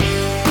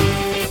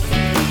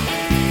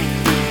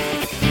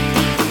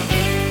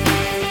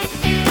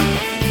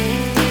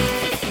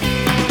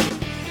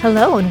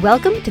Hello and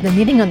welcome to the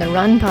Knitting on the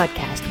Run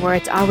podcast, where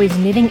it's always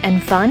knitting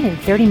and fun in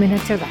 30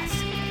 minutes or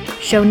less.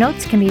 Show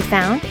notes can be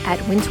found at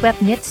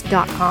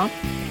windsweptknits.com.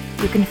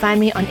 You can find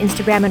me on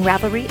Instagram and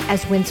Ravelry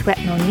as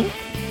windsweptmonique,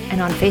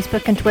 and on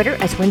Facebook and Twitter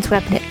as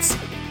windsweptknits.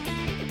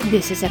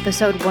 This is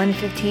episode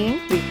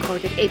 115,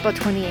 recorded April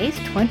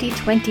 28th,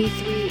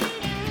 2023.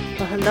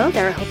 Well, hello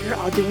there. I hope you're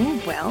all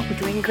doing well. We're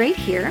doing great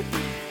here.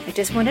 I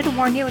just wanted to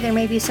warn you, there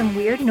may be some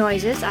weird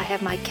noises. I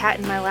have my cat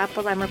in my lap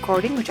while I'm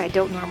recording, which I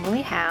don't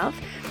normally have.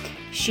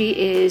 She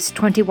is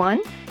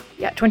 21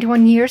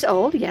 years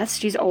old. Yes,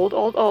 she's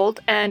old,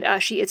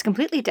 and she is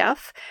completely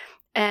deaf,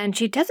 and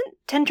she doesn't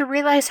tend to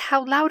realize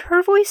how loud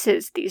her voice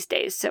is these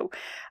days, so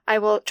I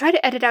will try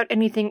to edit out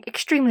anything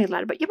extremely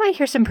loud, but you might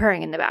hear some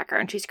purring in the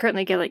background. She's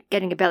currently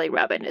getting a belly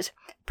rub and is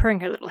purring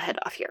her little head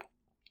off here.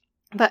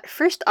 But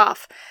first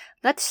off,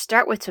 let's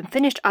start with some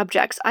finished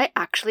objects. I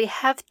actually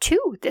have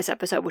two this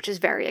episode, which is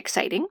very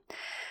exciting.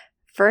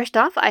 First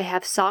off, I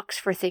have socks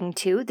for thing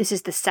 2. This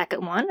is the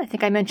second one. I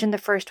think I mentioned the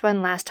first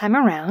one last time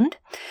around.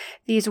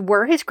 These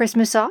were his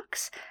Christmas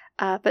socks,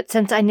 but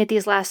since I knit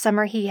these last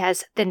summer, he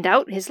has thinned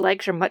out. His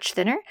legs are much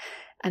thinner.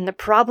 And the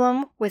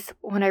problem with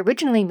when I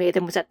originally made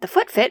them was that the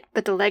foot fit,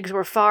 but the legs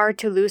were far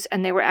too loose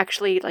and they were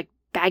actually like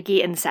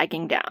baggy and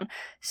sagging down.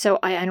 So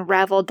I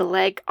unraveled the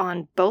leg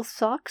on both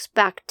socks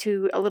back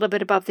to a little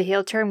bit above the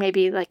heel turn,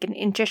 maybe like an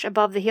inchish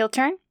above the heel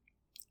turn.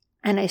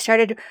 And I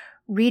started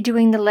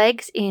redoing the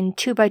legs in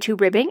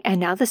 2x2 ribbing, and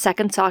now the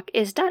second sock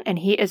is done, and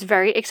he is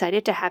very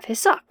excited to have his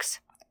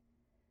socks.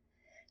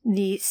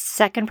 The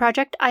second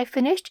project I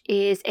finished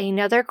is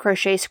another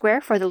crochet square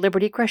for the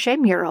Liberty Crochet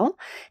mural.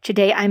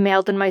 Today I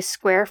mailed in my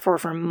square for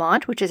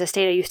Vermont, which is a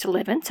state I used to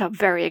live in, so I'm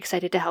very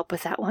excited to help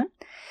with that one.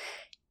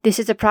 This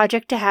is a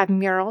project to have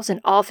murals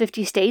in all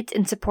 50 states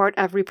in support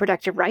of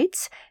reproductive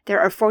rights. There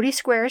are 40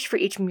 squares for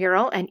each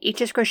mural, and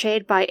each is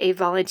crocheted by a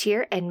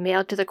volunteer and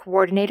mailed to the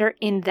coordinator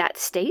in that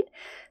state.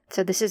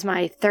 So this is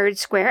my third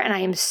square, and I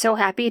am so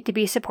happy to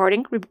be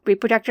supporting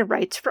reproductive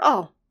rights for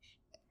all.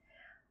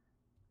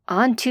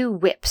 On to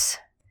whips.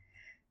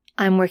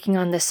 I'm working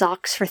on the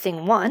socks for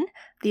thing 1.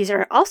 These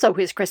are also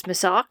his Christmas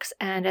socks,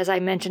 and as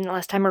I mentioned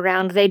last time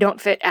around, they don't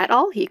fit at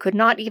all. He could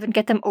not even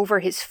get them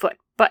over his foot,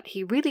 but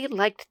he really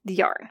liked the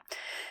yarn.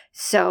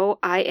 So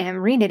I am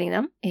reknitting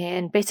them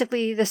in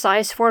basically the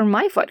size for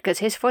my foot, because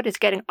his foot is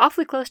getting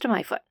awfully close to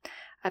my foot.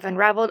 I've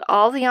unraveled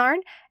all the yarn,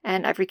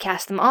 and I've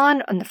recast them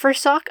on. On the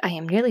first sock, I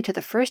am nearly to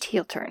the first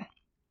heel turn.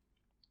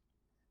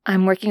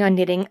 I'm working on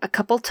knitting a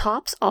couple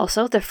tops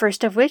also, the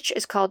first of which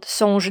is called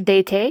Songe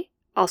d'été,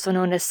 also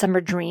known as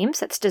Summer Dreams.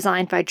 That's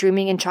designed by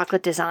Dreaming in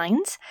Chocolate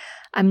Designs.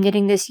 I'm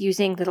knitting this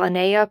using the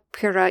Lanea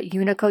Pura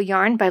Unico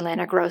yarn by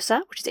Lana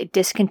Grossa, which is a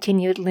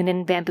discontinued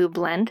linen bamboo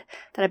blend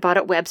that I bought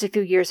at Webb's a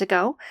few years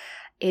ago.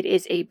 It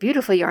is a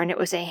beautiful yarn. It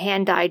was a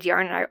hand-dyed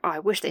yarn, and I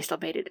wish they still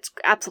made it. It's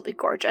absolutely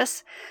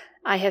gorgeous.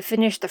 I have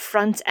finished the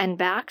fronts and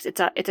backs. It's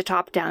a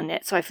top-down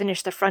knit, so I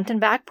finished the front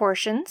and back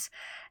portions,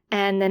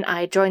 and then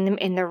I joined them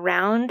in the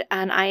round,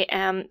 and I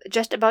am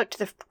just about to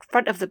the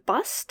front of the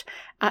bust.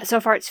 So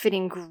far, it's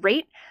fitting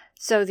great.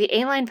 So the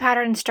A-line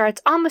pattern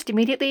starts almost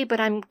immediately, but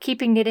I'm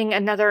keeping knitting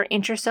another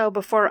inch or so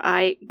before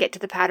I get to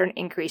the pattern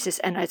increases.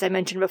 And as I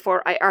mentioned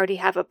before, I already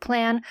have a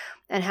plan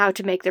on how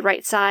to make the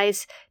right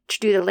size to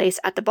do the lace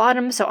at the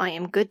bottom, so I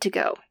am good to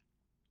go.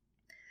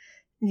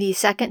 The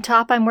second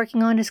top I'm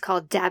working on is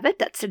called David.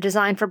 That's the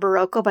design for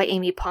Barocco by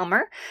Amy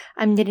Palmer.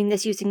 I'm knitting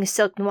this using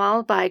Silk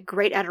Noir by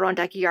Great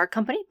Adirondack Yarn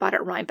Company. Bought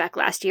it at Rhinebeck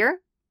last year.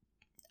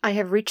 I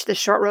have reached the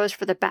short rows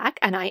for the back,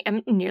 and I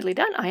am nearly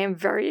done. I am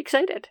very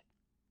excited.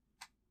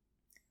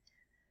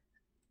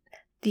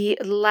 The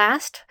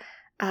last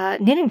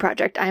knitting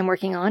project I'm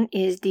working on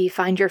is the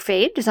Find Your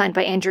Fade, designed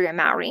by Andrea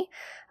Mowry.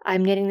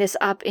 I'm knitting this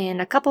up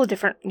in a couple of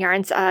different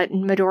yarns,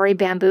 Midori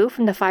Bamboo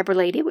from the Fiber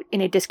Lady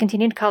in a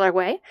discontinued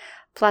colorway,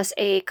 plus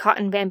a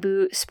cotton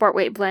bamboo sport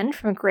weight blend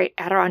from a Great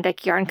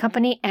Adirondack Yarn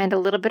Company, and a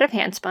little bit of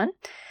handspun.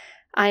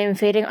 I am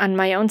fading on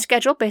my own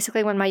schedule.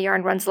 Basically, when my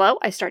yarn runs low,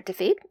 I start to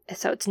fade,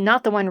 so it's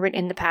not the one written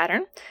in the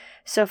pattern.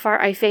 So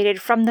far, I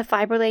faded from the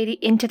Fiber Lady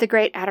into the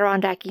Great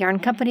Adirondack Yarn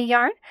Company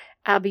yarn.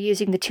 I'll be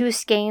using the 2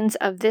 skeins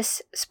of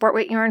this sport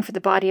weight yarn for the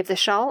body of the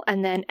shawl,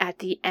 and then at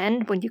the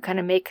end, when you kind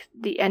of make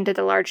the end of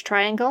the large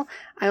triangle,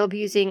 I will be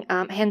using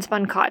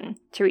handspun cotton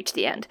to reach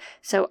the end.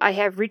 So I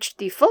have reached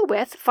the full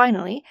width,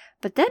 finally,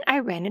 but then I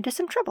ran into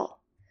some trouble.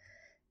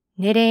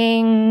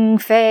 Knitting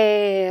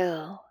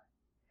fail.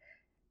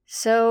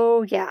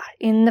 So yeah,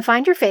 in the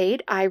Find Your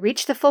Fade, I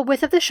reached the full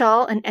width of the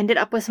shawl and ended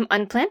up with some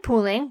unplanned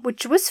pooling,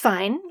 which was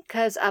fine,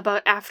 because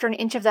about after an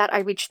inch of that, I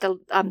reached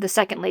the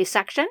second lace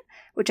section,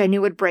 which I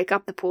knew would break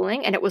up the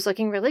pooling, and it was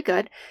looking really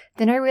good.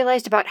 Then I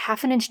realized about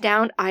half an inch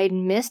down, I'd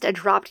missed a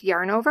dropped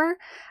yarn over.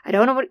 I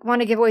don't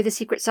want to give away the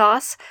secret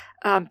sauce,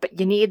 but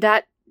you need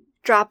that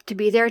drop to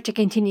be there to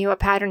continue a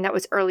pattern that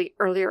was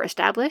earlier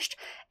established.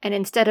 And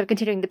instead of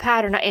continuing the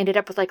pattern, I ended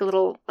up with like a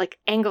little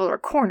angle or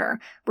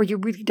corner where you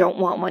really don't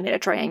want one in a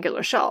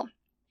triangular shawl.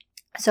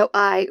 So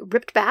I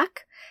ripped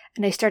back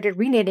and I started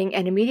reknitting,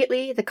 and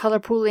immediately the color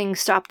pooling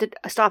stopped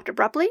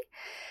abruptly.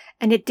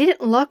 and it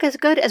didn't look as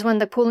good as when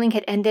the pooling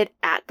had ended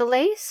at the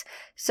lace,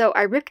 so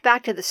I ripped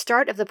back to the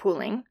start of the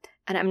pooling,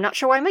 and I'm not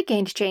sure why my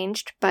gains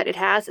changed, but it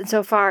has, and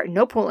so far,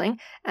 no pooling,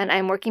 and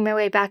I'm working my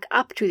way back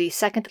up to the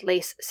second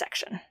lace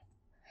section.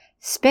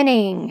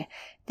 Spinning!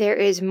 There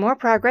is more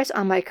progress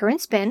on my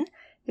current spin.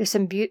 This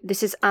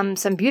is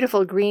some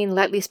beautiful green,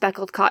 lightly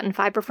speckled cotton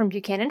fiber from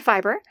Buchanan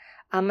Fiber.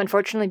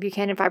 Unfortunately,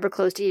 Buchanan Fiber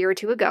closed a year or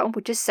two ago,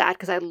 which is sad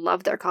because I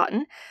love their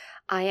cotton.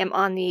 I am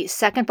on the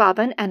second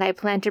bobbin, and I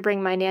plan to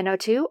bring my Nano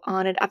 2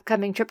 on an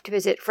upcoming trip to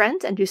visit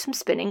friends and do some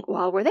spinning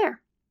while we're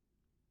there.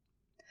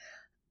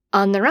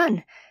 On the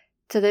run.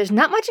 So there's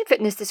not much in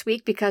fitness this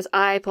week because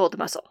I pulled a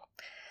muscle.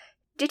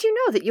 Did you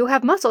know that you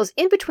have muscles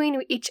in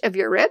between each of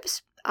your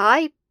ribs?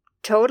 I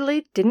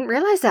totally didn't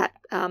realize that.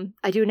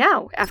 I do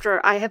now,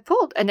 after I have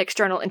pulled an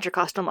external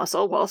intercostal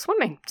muscle while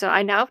swimming. So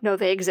I now know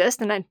they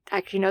exist, and I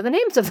actually know the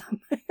names of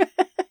them.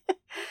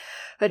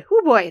 But,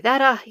 oh boy,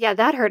 that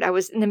hurt. I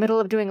was in the middle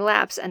of doing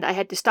laps, and I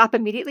had to stop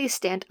immediately,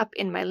 stand up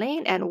in my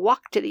lane, and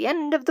walk to the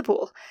end of the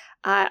pool.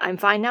 I'm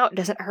fine now. It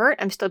doesn't hurt.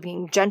 I'm still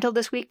being gentle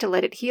this week to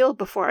let it heal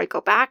before I go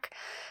back,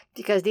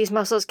 because these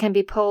muscles can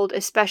be pulled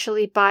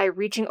especially by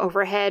reaching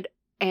overhead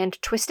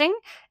and twisting,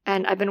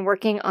 and I've been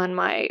working on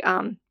my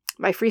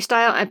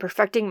freestyle and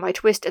perfecting my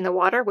twist in the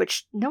water,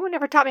 which no one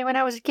ever taught me when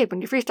I was a kid.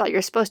 When you freestyle,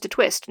 you're supposed to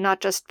twist,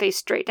 not just face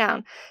straight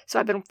down. So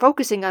I've been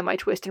focusing on my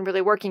twist and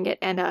really working it,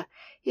 and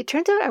it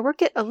turns out I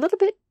worked it a little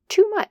bit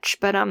too much,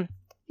 but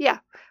yeah,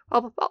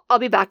 I'll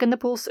be back in the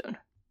pool soon.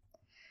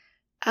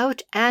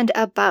 Out and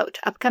about.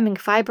 Upcoming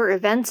fiber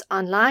events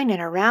online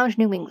and around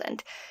New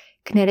England.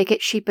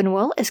 Connecticut Sheep and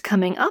Wool is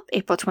coming up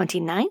April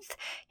 29th.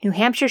 New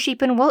Hampshire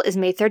Sheep and Wool is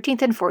May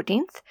 13th and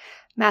 14th.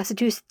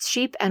 Massachusetts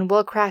Sheep and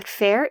Woolcraft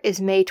Fair is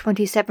May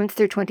 27th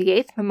through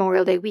 28th,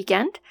 Memorial Day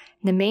weekend.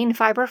 The Maine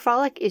Fiber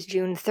Frolic is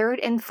June 3rd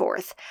and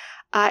 4th.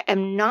 I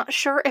am not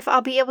sure if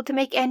I'll be able to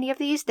make any of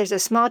these. There's a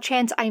small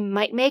chance I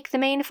might make the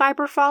Maine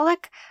Fiber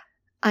Frolic.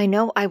 I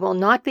know I will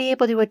not be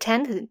able to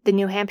attend the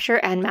New Hampshire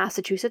and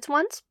Massachusetts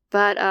ones,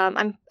 but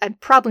I'm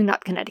probably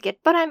not Connecticut,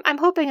 but I'm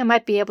hoping I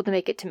might be able to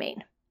make it to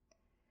Maine.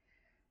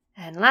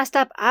 And last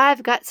up,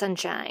 I've got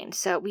sunshine.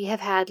 So we have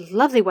had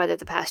lovely weather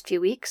the past few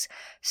weeks,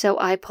 so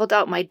I pulled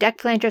out my deck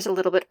planters a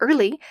little bit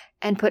early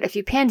and put a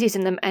few pansies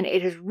in them, and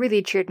it has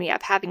really cheered me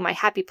up having my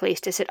happy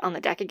place to sit on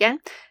the deck again,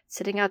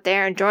 sitting out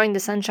there enjoying the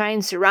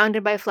sunshine,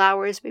 surrounded by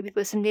flowers, maybe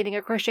with some knitting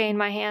or crochet in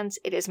my hands.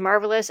 It is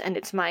marvelous, and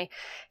it's my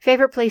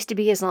favorite place to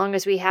be as long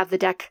as we have the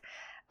deck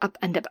up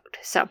and about.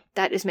 So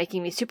that is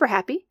making me super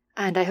happy.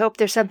 And I hope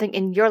there's something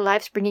in your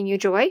lives bringing you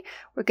joy.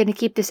 We're going to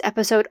keep this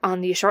episode on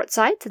the short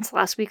side since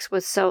last week's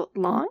was so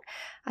long.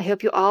 I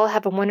hope you all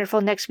have a wonderful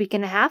next week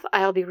and a half.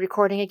 I'll be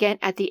recording again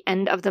at the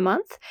end of the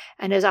month.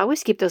 And as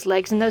always, keep those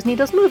legs and those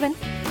needles moving.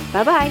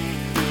 Bye-bye.